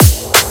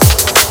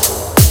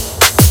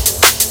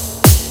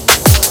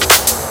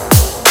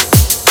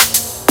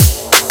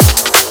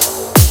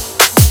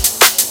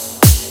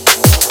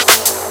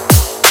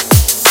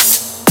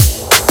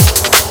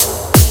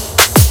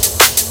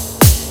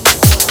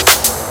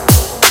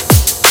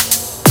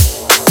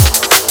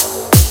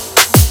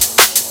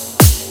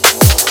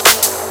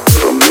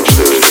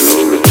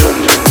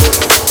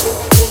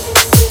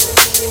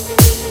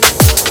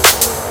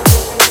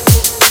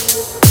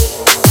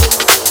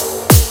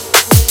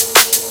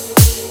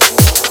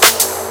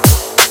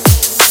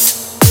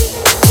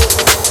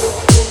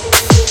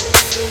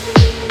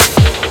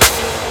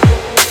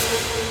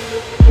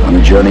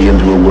journey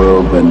into a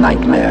world where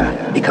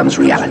nightmare becomes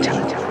reality.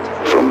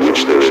 From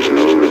which there is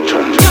no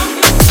return.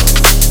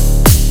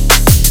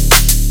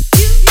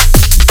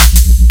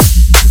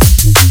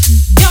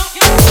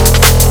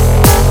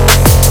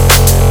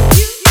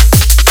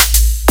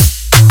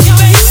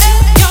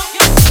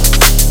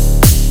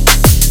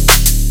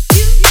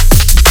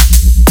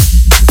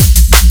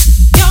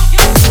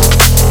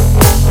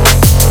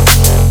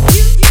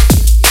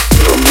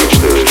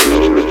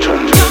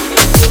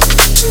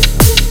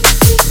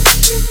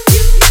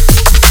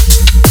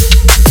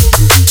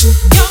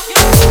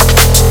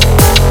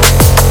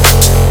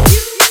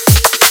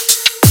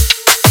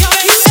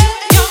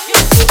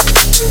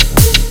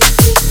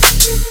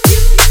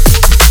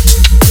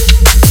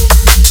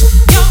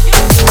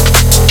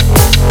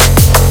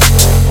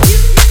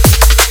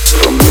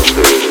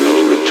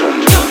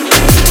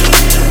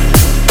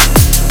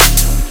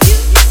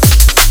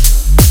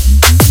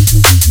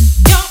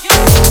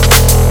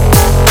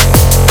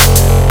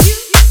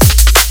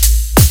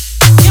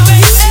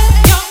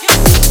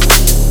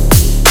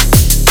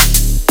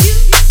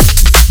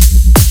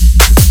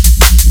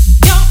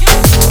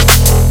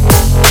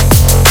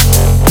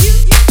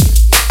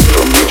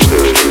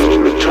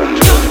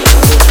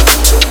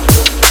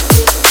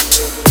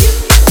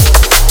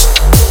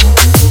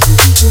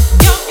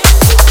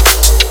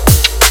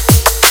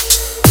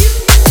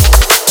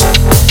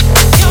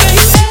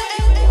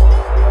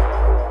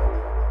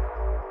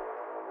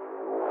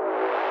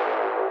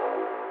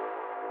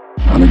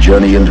 On a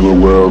journey into a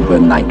world where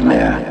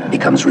nightmare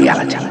becomes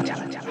reality.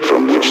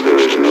 From which there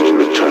is no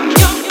return.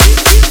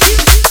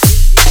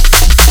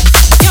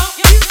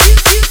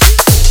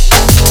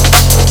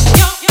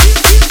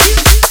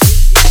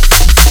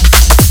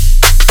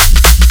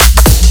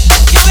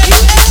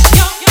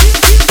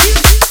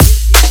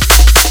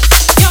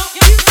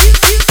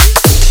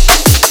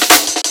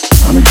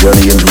 On a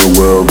journey into a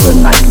world where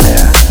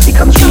nightmare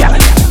becomes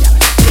reality.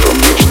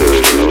 From which there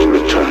is no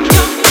return.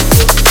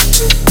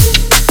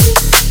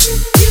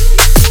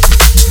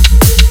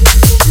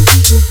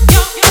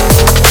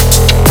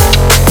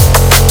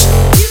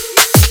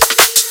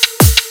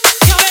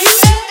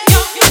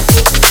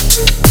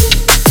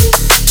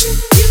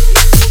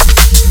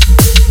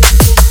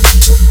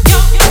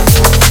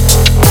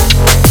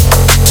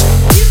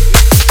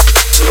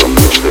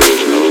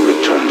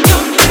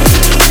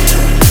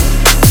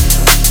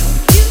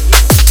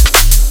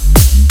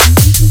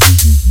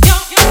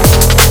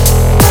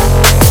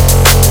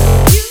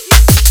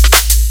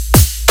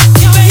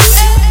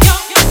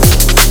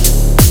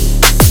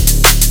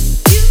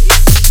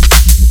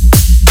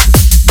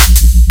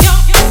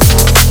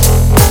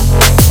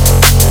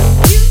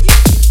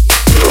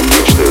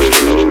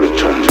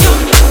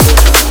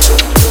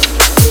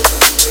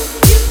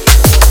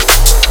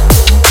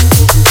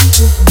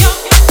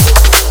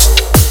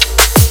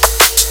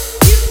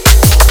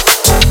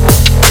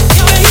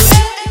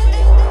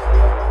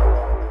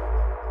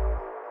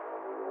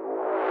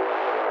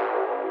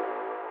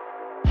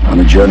 On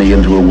a journey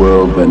into a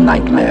world where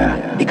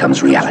nightmare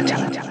becomes reality.